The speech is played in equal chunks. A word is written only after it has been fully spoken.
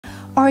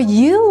Are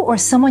you or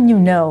someone you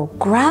know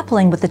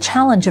grappling with the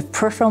challenge of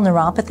peripheral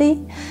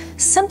neuropathy?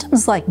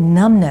 Symptoms like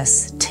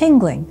numbness,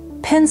 tingling,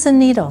 pins and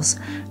needles,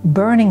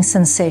 burning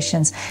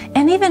sensations,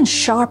 and even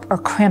sharp or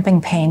cramping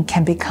pain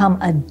can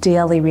become a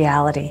daily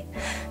reality.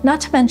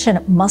 Not to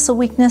mention muscle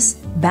weakness,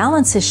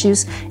 balance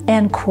issues,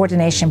 and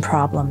coordination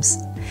problems.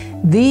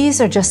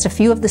 These are just a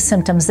few of the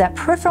symptoms that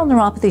peripheral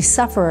neuropathy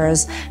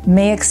sufferers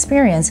may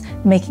experience,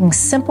 making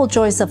simple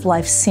joys of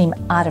life seem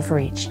out of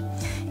reach.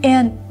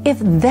 And if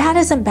that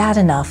isn't bad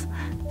enough,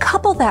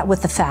 couple that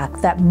with the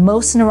fact that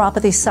most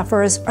neuropathy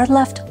sufferers are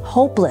left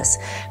hopeless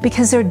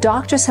because their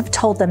doctors have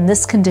told them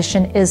this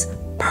condition is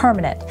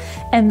permanent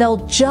and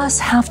they'll just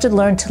have to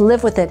learn to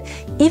live with it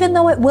even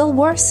though it will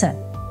worsen.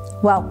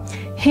 Well,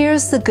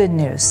 here's the good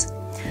news.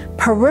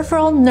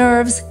 Peripheral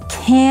nerves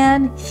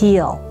can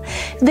heal.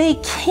 They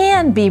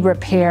can be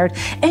repaired,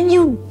 and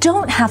you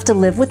don't have to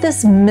live with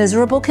this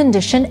miserable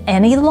condition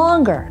any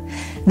longer.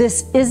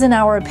 This isn't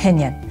our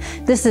opinion.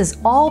 This is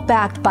all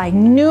backed by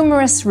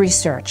numerous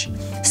research.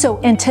 So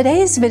in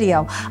today's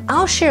video,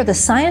 I'll share the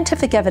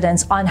scientific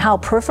evidence on how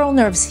peripheral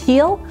nerves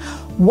heal,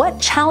 what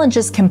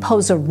challenges can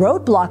pose a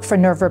roadblock for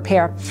nerve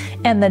repair,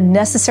 and the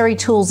necessary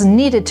tools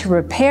needed to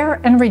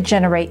repair and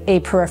regenerate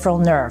a peripheral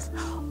nerve.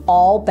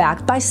 All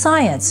backed by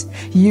science.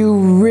 You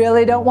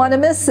really don't want to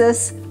miss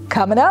this.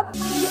 Coming up.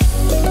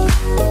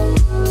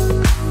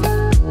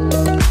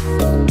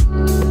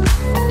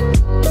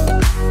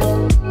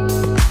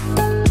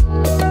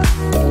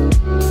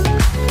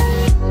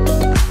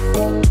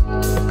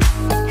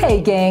 Hey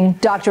gang,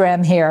 Dr.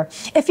 M here.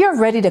 If you're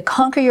ready to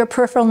conquer your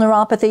peripheral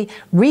neuropathy,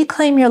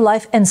 reclaim your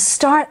life, and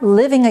start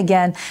living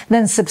again,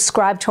 then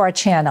subscribe to our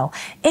channel.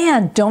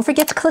 And don't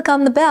forget to click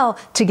on the bell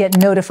to get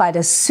notified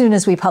as soon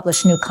as we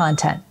publish new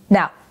content.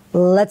 Now,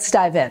 let's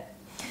dive in.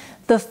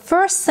 The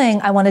first thing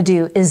I want to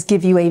do is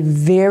give you a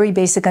very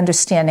basic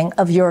understanding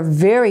of your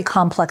very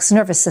complex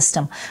nervous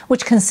system,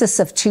 which consists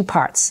of two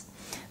parts.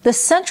 The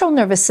central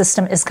nervous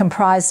system is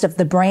comprised of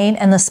the brain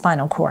and the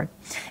spinal cord,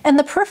 and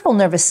the peripheral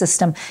nervous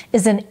system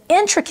is an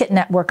intricate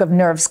network of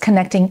nerves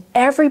connecting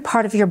every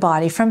part of your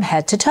body from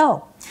head to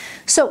toe.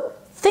 So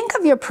think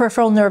of your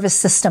peripheral nervous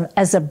system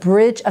as a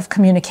bridge of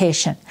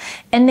communication,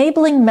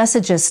 enabling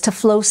messages to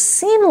flow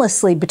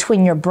seamlessly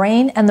between your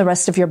brain and the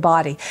rest of your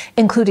body,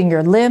 including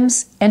your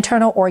limbs,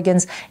 internal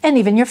organs, and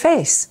even your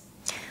face.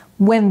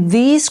 When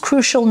these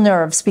crucial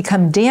nerves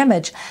become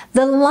damaged,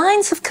 the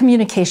lines of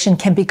communication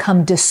can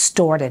become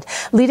distorted,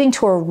 leading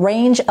to a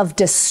range of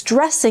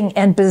distressing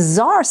and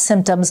bizarre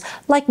symptoms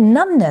like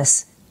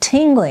numbness,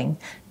 tingling,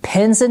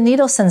 pins and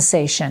needle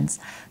sensations,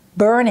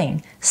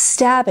 burning,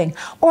 stabbing,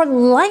 or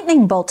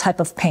lightning bolt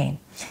type of pain.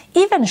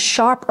 Even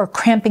sharp or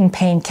cramping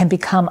pain can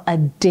become a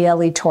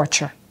daily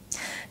torture.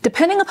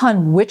 Depending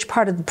upon which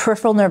part of the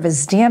peripheral nerve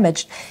is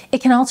damaged,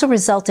 it can also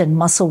result in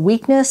muscle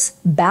weakness,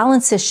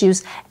 balance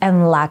issues,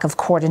 and lack of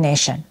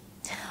coordination.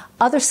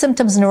 Other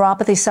symptoms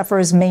neuropathy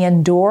sufferers may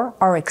endure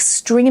are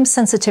extreme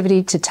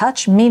sensitivity to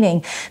touch,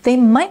 meaning they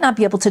might not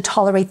be able to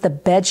tolerate the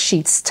bed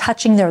sheets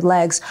touching their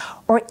legs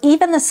or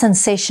even the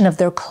sensation of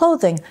their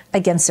clothing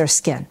against their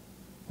skin.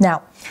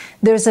 Now,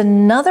 there's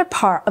another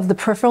part of the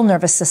peripheral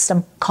nervous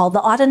system called the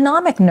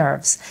autonomic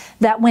nerves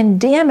that, when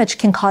damaged,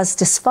 can cause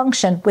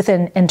dysfunction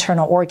within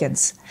internal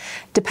organs.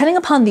 Depending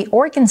upon the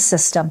organ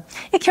system,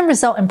 it can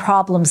result in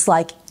problems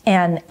like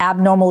an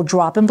abnormal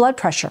drop in blood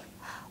pressure,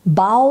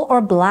 bowel or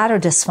bladder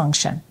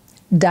dysfunction,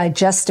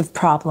 digestive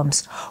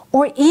problems,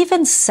 or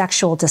even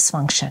sexual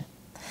dysfunction.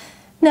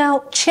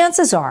 Now,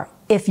 chances are,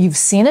 if you've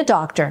seen a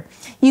doctor,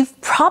 you've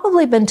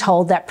probably been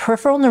told that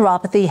peripheral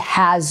neuropathy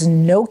has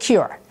no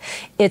cure.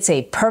 It's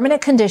a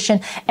permanent condition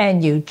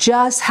and you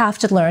just have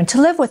to learn to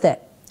live with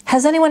it.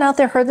 Has anyone out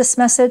there heard this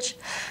message?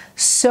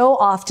 So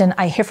often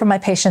I hear from my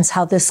patients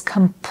how this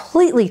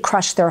completely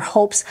crushed their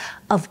hopes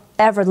of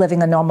ever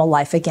living a normal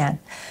life again.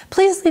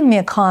 Please leave me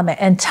a comment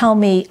and tell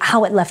me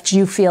how it left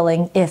you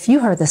feeling if you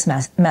heard this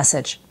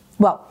message.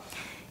 Well,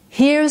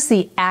 here's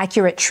the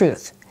accurate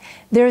truth.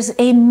 There's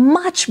a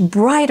much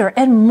brighter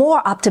and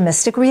more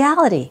optimistic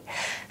reality.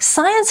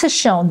 Science has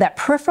shown that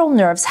peripheral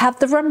nerves have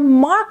the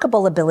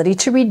remarkable ability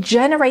to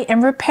regenerate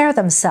and repair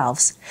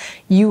themselves.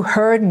 You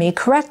heard me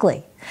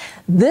correctly.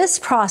 This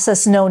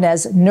process, known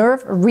as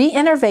nerve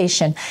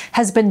reinnervation,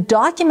 has been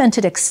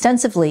documented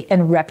extensively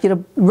in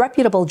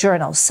reputable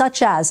journals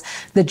such as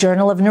the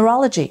Journal of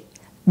Neurology,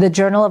 the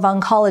Journal of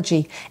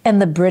Oncology,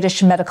 and the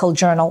British Medical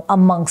Journal,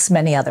 amongst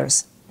many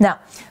others. Now,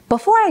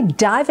 before I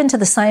dive into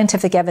the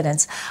scientific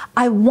evidence,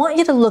 I want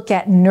you to look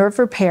at nerve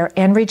repair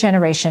and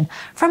regeneration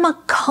from a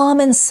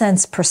common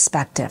sense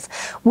perspective,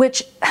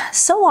 which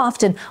so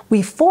often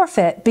we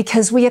forfeit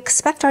because we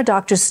expect our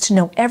doctors to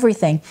know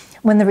everything,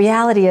 when the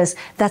reality is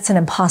that's an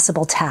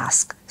impossible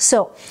task.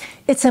 So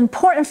it's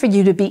important for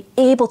you to be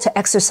able to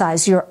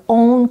exercise your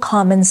own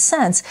common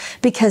sense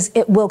because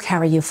it will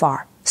carry you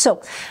far.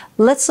 So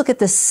let's look at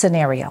this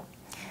scenario.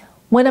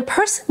 When a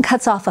person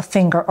cuts off a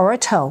finger or a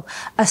toe,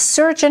 a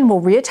surgeon will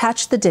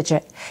reattach the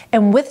digit,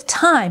 and with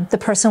time, the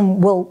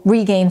person will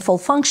regain full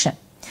function.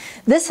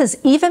 This has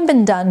even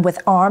been done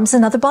with arms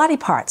and other body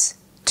parts.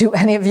 Do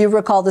any of you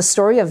recall the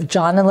story of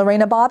John and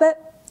Lorena Bobbitt?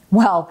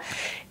 Well,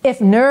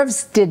 if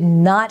nerves did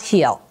not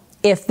heal,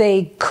 if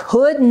they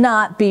could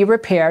not be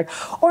repaired,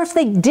 or if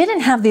they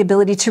didn't have the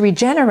ability to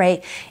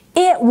regenerate,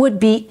 it would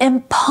be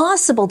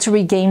impossible to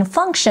regain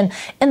function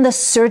in the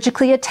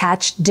surgically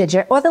attached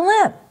digit or the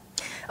limb.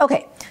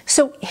 Okay,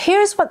 so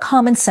here's what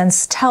common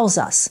sense tells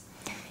us.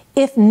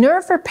 If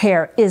nerve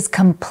repair is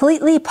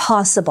completely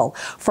possible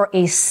for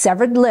a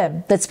severed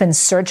limb that's been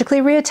surgically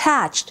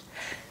reattached,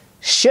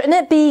 shouldn't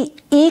it be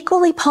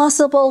equally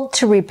possible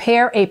to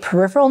repair a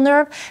peripheral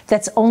nerve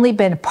that's only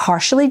been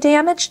partially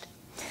damaged?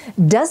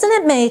 Doesn't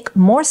it make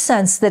more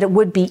sense that it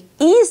would be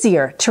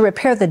easier to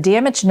repair the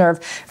damaged nerve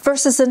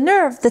versus a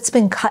nerve that's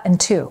been cut in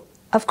two?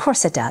 Of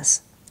course it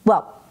does.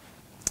 Well,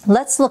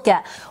 let's look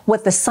at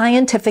what the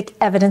scientific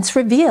evidence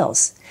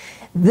reveals.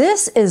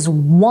 This is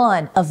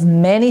one of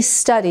many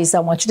studies I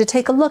want you to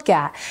take a look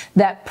at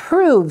that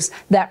proves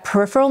that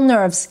peripheral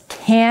nerves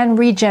can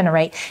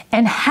regenerate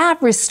and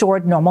have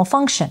restored normal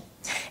function.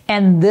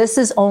 And this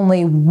is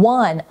only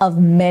one of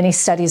many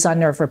studies on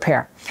nerve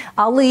repair.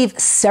 I'll leave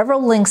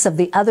several links of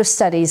the other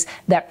studies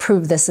that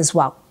prove this as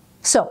well.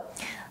 So,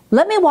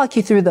 let me walk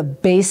you through the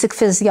basic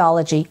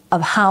physiology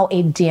of how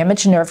a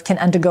damaged nerve can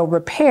undergo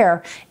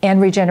repair and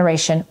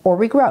regeneration or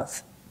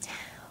regrowth.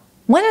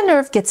 When a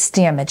nerve gets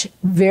damaged,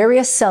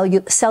 various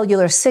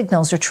cellular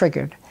signals are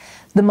triggered.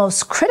 The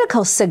most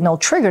critical signal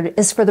triggered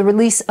is for the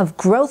release of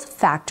growth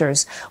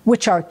factors,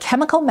 which are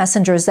chemical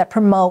messengers that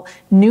promote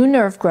new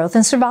nerve growth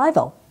and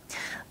survival.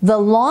 The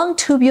long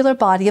tubular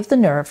body of the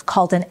nerve,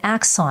 called an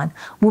axon,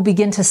 will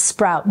begin to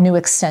sprout new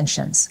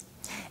extensions.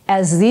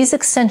 As these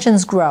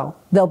extensions grow,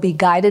 they'll be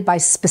guided by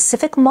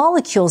specific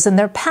molecules in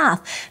their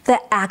path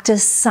that act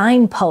as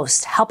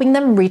signposts, helping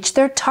them reach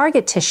their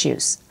target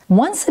tissues.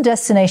 Once the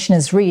destination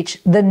is reached,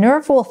 the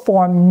nerve will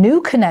form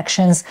new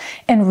connections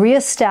and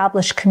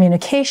reestablish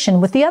communication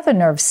with the other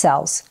nerve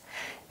cells.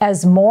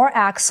 As more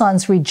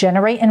axons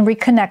regenerate and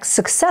reconnect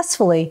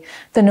successfully,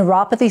 the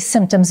neuropathy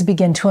symptoms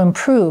begin to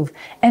improve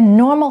and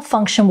normal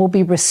function will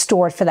be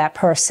restored for that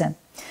person.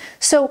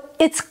 So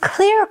it's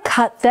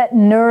clear-cut that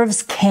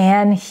nerves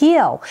can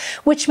heal,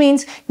 which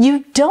means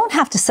you don't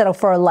have to settle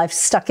for a life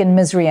stuck in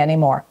misery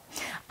anymore.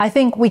 I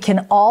think we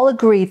can all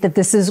agree that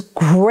this is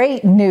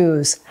great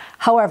news.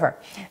 However,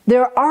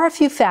 there are a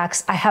few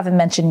facts I haven't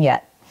mentioned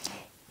yet.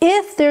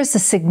 If there's a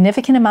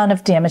significant amount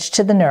of damage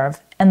to the nerve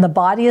and the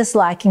body is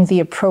lacking the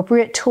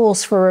appropriate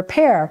tools for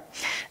repair,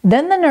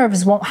 then the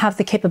nerves won't have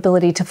the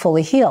capability to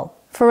fully heal.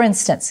 For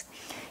instance,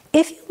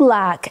 if you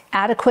lack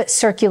adequate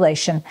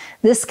circulation,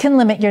 this can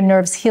limit your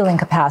nerve's healing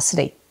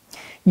capacity.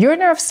 Your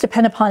nerves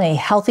depend upon a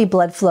healthy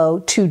blood flow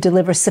to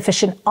deliver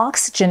sufficient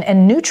oxygen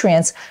and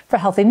nutrients for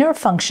healthy nerve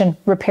function,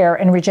 repair,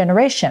 and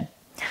regeneration.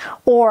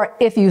 Or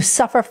if you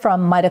suffer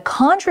from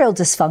mitochondrial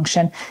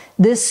dysfunction,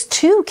 this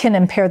too can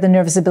impair the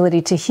nerve's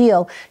ability to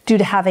heal due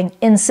to having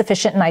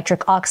insufficient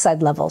nitric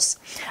oxide levels.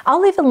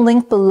 I'll leave a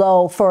link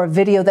below for a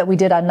video that we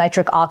did on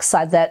nitric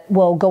oxide that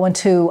will go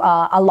into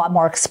a lot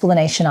more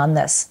explanation on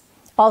this.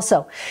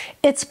 Also,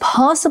 it's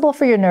possible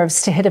for your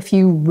nerves to hit a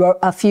few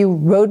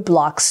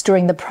roadblocks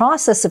during the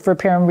process of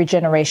repair and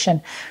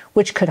regeneration,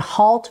 which could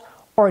halt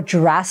or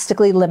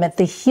drastically limit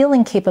the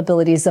healing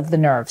capabilities of the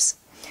nerves.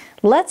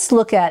 Let's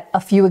look at a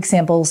few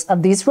examples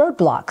of these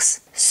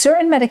roadblocks.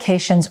 Certain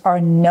medications are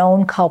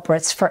known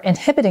culprits for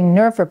inhibiting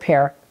nerve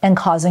repair and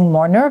causing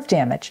more nerve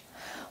damage.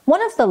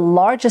 One of the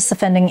largest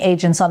offending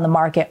agents on the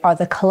market are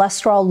the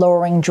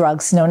cholesterol-lowering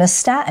drugs known as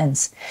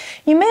statins.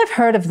 You may have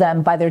heard of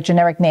them by their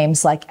generic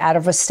names like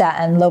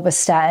atorvastatin,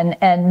 lovastatin,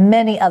 and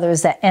many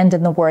others that end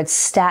in the word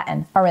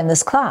statin are in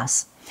this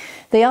class.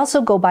 They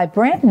also go by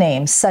brand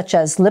names such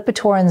as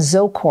Lipitor and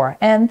Zocor,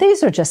 and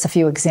these are just a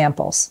few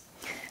examples.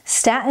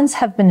 Statins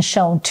have been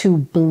shown to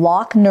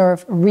block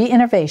nerve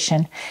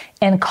reinnervation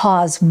and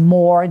cause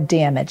more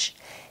damage.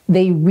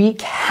 They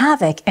wreak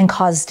havoc and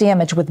cause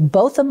damage with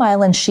both the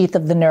myelin sheath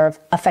of the nerve,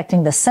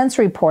 affecting the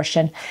sensory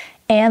portion,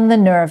 and the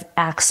nerve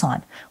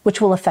axon, which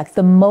will affect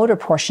the motor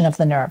portion of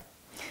the nerve.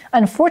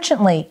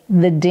 Unfortunately,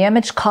 the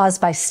damage caused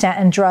by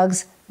statin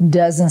drugs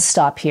doesn't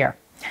stop here.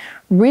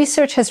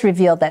 Research has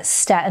revealed that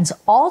statins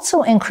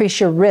also increase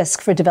your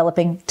risk for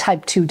developing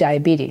type 2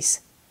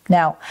 diabetes.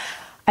 Now,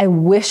 I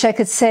wish I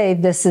could say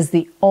this is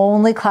the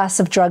only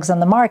class of drugs on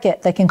the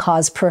market that can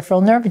cause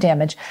peripheral nerve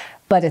damage,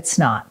 but it's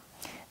not.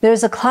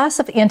 There's a class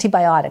of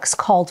antibiotics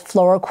called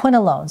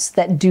fluoroquinolones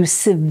that do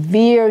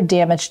severe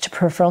damage to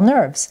peripheral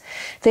nerves.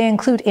 They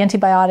include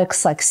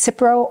antibiotics like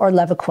Cipro or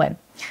Levaquin.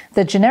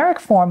 The generic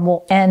form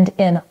will end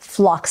in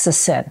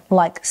floxacin,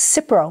 like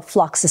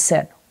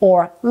ciprofloxacin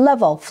or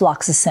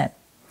levofloxacin.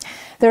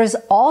 There is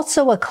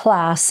also a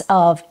class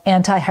of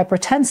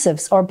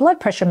antihypertensives or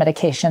blood pressure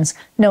medications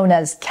known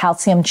as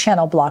calcium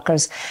channel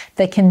blockers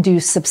that can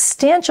do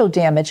substantial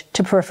damage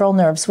to peripheral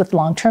nerves with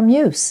long-term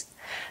use.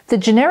 The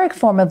generic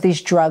form of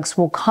these drugs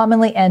will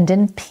commonly end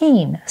in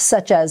 "pine,"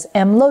 such as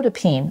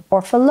amlodipine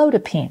or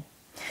felodipine.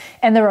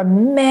 And there are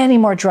many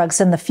more drugs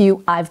than the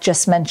few I've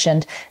just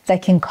mentioned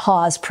that can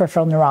cause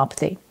peripheral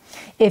neuropathy.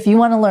 If you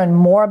want to learn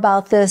more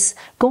about this,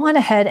 go on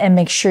ahead and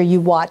make sure you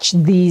watch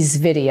these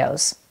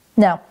videos.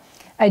 Now,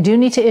 I do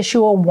need to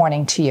issue a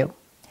warning to you.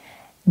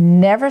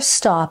 Never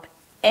stop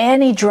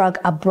any drug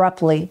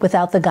abruptly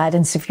without the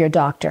guidance of your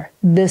doctor.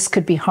 This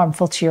could be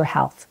harmful to your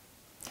health.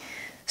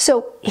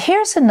 So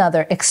here's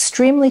another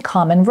extremely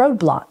common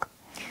roadblock.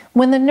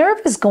 When the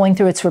nerve is going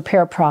through its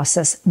repair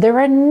process, there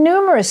are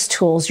numerous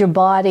tools your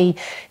body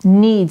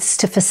needs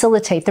to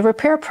facilitate the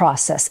repair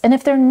process. And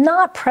if they're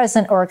not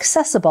present or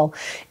accessible,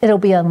 it'll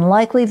be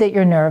unlikely that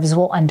your nerves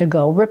will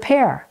undergo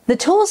repair. The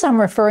tools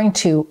I'm referring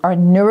to are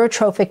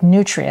neurotrophic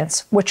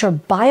nutrients, which are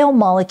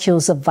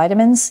biomolecules of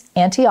vitamins,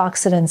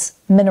 antioxidants,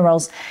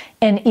 minerals,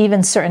 and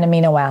even certain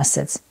amino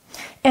acids.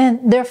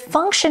 And their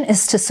function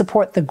is to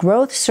support the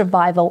growth,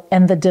 survival,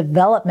 and the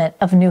development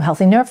of new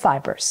healthy nerve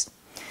fibers.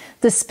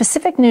 The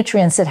specific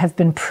nutrients that have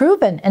been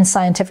proven in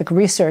scientific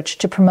research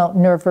to promote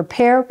nerve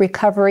repair,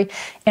 recovery,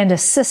 and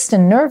assist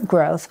in nerve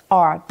growth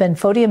are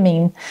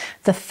benfotiamine,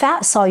 the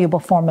fat-soluble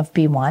form of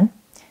B1,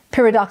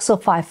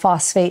 pyridoxal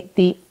 5-phosphate,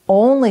 the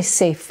only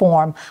safe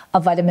form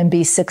of vitamin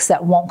B6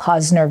 that won't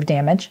cause nerve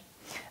damage,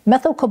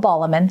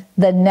 methylcobalamin,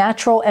 the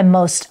natural and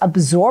most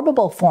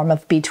absorbable form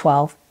of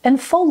B12, and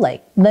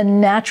folate, the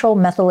natural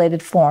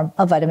methylated form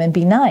of vitamin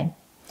B9.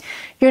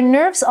 Your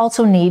nerves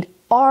also need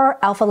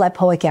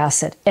R-alpha-lipoic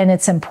acid, and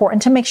it's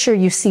important to make sure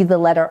you see the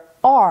letter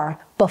R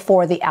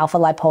before the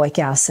alpha-lipoic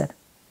acid.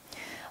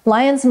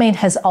 Lion's mane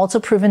has also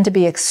proven to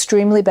be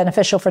extremely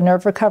beneficial for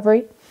nerve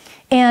recovery,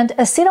 and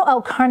acetyl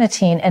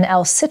L-carnitine and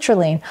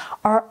L-citrulline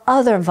are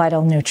other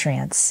vital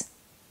nutrients.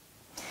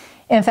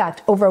 In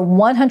fact, over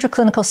 100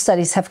 clinical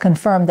studies have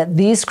confirmed that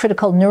these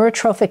critical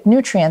neurotrophic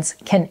nutrients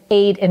can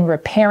aid in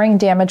repairing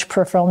damaged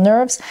peripheral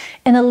nerves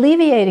and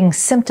alleviating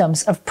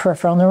symptoms of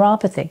peripheral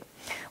neuropathy.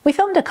 We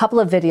filmed a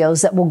couple of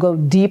videos that will go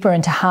deeper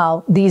into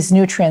how these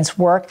nutrients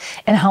work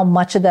and how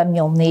much of them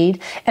you'll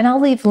need, and I'll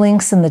leave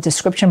links in the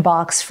description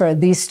box for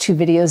these two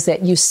videos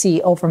that you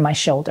see over my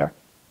shoulder.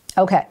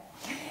 Okay,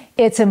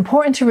 it's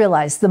important to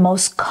realize the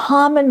most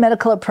common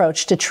medical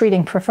approach to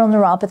treating peripheral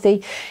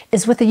neuropathy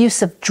is with the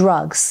use of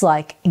drugs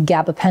like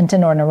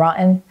gabapentin or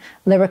Neurontin,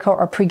 Lyrica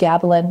or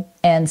pregabalin,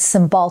 and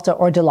Cymbalta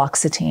or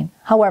duloxetine.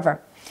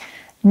 However,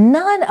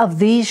 none of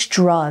these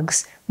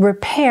drugs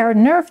repair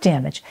nerve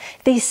damage.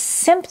 They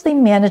simply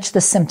manage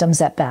the symptoms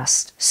at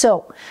best.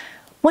 So,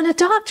 when a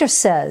doctor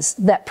says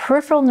that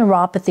peripheral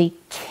neuropathy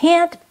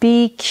can't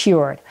be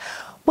cured,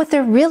 what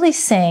they're really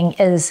saying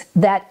is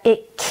that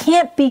it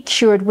can't be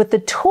cured with the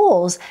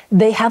tools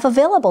they have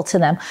available to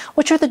them,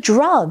 which are the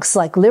drugs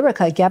like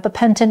Lyrica,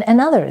 gabapentin,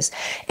 and others.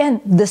 And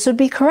this would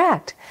be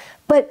correct.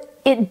 But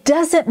it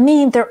doesn't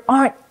mean there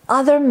aren't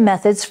other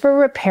methods for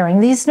repairing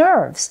these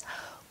nerves.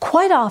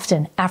 Quite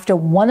often, after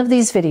one of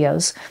these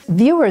videos,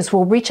 viewers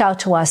will reach out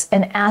to us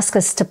and ask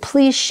us to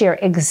please share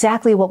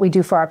exactly what we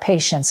do for our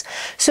patients.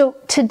 So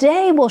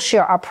today we'll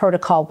share our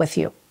protocol with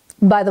you.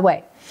 By the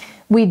way,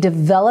 we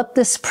developed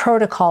this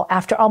protocol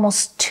after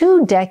almost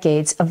 2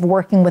 decades of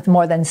working with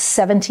more than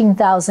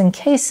 17,000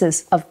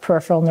 cases of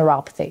peripheral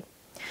neuropathy.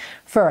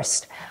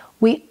 First,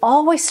 we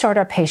always start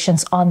our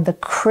patients on the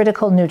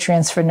critical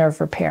nutrients for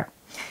nerve repair.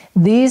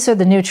 These are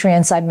the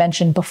nutrients I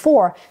mentioned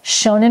before,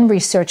 shown in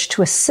research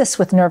to assist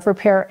with nerve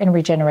repair and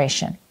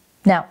regeneration.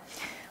 Now,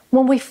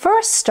 when we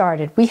first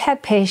started, we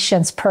had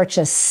patients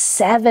purchase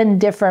 7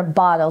 different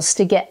bottles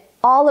to get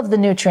all of the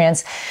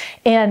nutrients,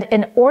 and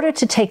in order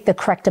to take the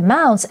correct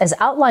amounts, as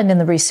outlined in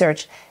the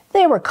research,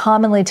 they were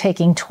commonly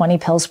taking 20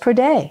 pills per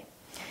day.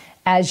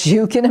 As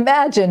you can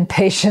imagine,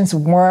 patients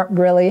weren't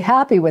really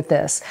happy with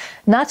this.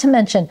 Not to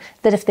mention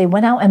that if they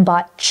went out and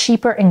bought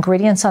cheaper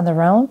ingredients on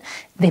their own,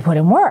 they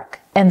wouldn't work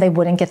and they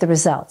wouldn't get the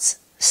results.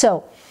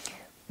 So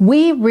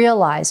we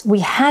realized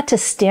we had to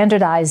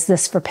standardize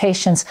this for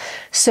patients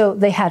so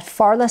they had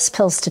far less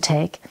pills to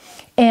take,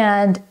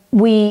 and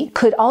we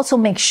could also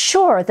make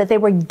sure that they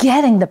were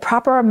getting the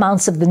proper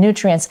amounts of the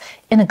nutrients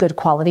in a good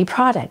quality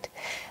product.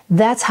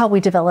 That's how we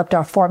developed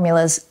our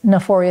formulas,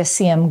 NUPHORIA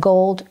CM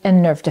Gold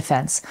and Nerve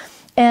Defense.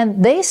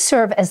 And they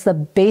serve as the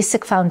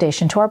basic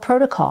foundation to our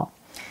protocol.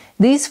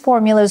 These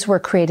formulas were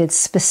created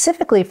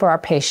specifically for our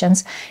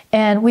patients,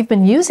 and we've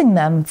been using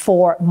them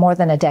for more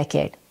than a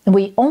decade.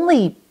 We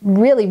only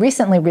really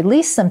recently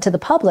released them to the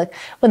public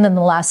within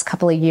the last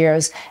couple of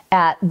years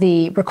at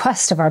the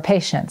request of our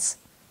patients.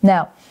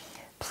 Now,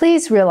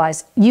 please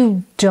realize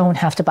you don't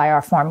have to buy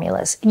our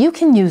formulas. You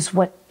can use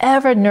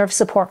whatever nerve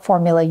support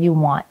formula you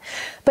want.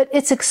 But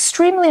it's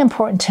extremely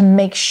important to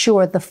make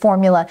sure the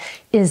formula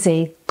is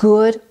a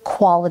good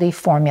quality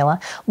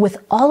formula with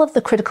all of the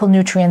critical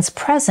nutrients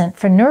present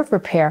for nerve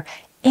repair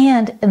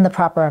and in the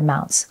proper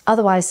amounts.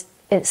 Otherwise,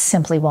 it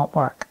simply won't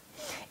work.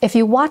 If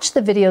you watch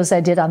the videos I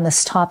did on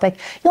this topic,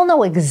 you'll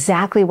know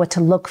exactly what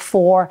to look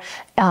for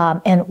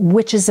and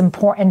which is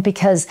important,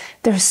 because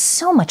there's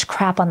so much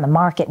crap on the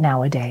market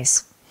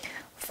nowadays.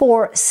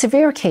 For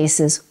severe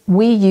cases,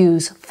 we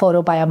use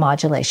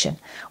photobiomodulation,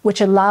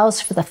 which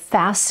allows for the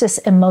fastest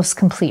and most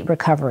complete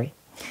recovery.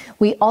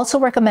 We also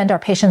recommend our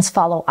patients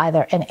follow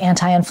either an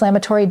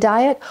anti-inflammatory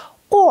diet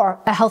or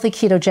a healthy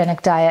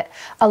ketogenic diet,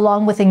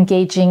 along with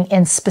engaging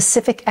in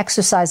specific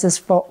exercises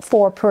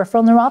for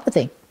peripheral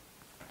neuropathy.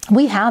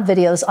 We have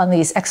videos on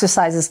these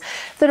exercises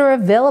that are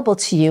available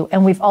to you,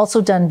 and we've also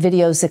done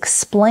videos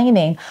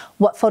explaining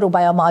what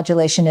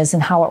photobiomodulation is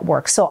and how it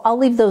works. So I'll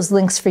leave those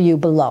links for you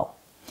below.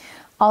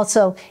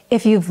 Also,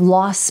 if you've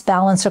lost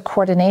balance or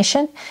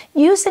coordination,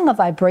 using a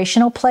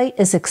vibrational plate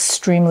is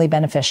extremely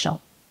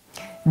beneficial.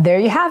 There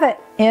you have it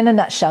in a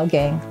nutshell,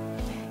 gang.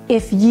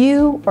 If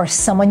you or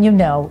someone you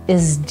know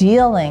is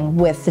dealing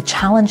with the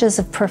challenges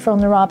of peripheral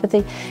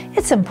neuropathy,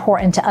 it's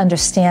important to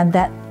understand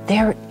that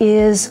there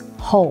is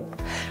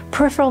hope.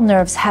 Peripheral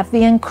nerves have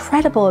the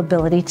incredible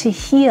ability to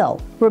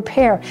heal,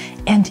 repair,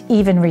 and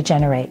even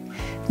regenerate.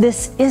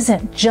 This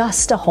isn't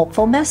just a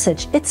hopeful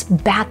message. It's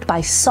backed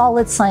by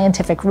solid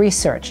scientific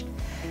research.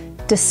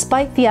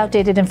 Despite the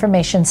outdated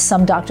information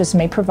some doctors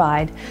may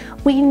provide,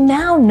 we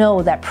now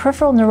know that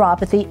peripheral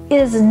neuropathy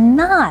is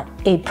not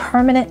a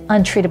permanent,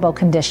 untreatable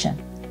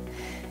condition.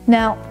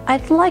 Now,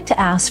 I'd like to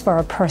ask for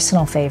a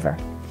personal favor.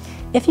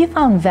 If you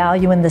found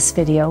value in this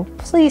video,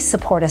 please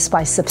support us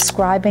by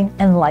subscribing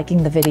and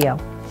liking the video.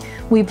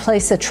 We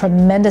place a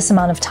tremendous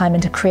amount of time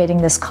into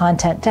creating this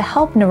content to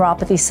help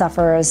neuropathy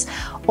sufferers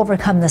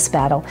overcome this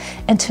battle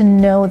and to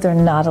know they're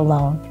not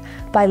alone.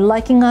 By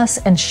liking us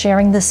and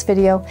sharing this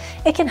video,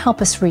 it can help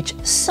us reach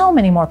so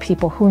many more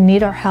people who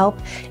need our help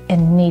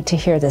and need to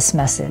hear this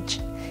message.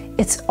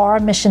 It's our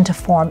mission to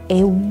form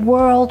a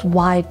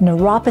worldwide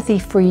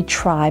neuropathy-free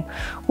tribe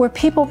where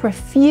people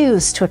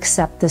refuse to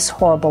accept this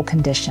horrible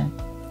condition.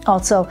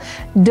 Also,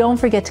 don't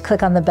forget to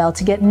click on the bell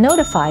to get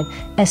notified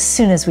as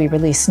soon as we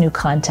release new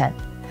content.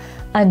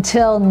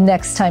 Until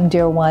next time,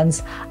 dear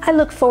ones, I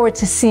look forward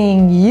to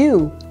seeing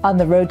you on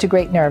the road to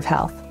great nerve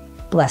health.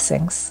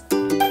 Blessings.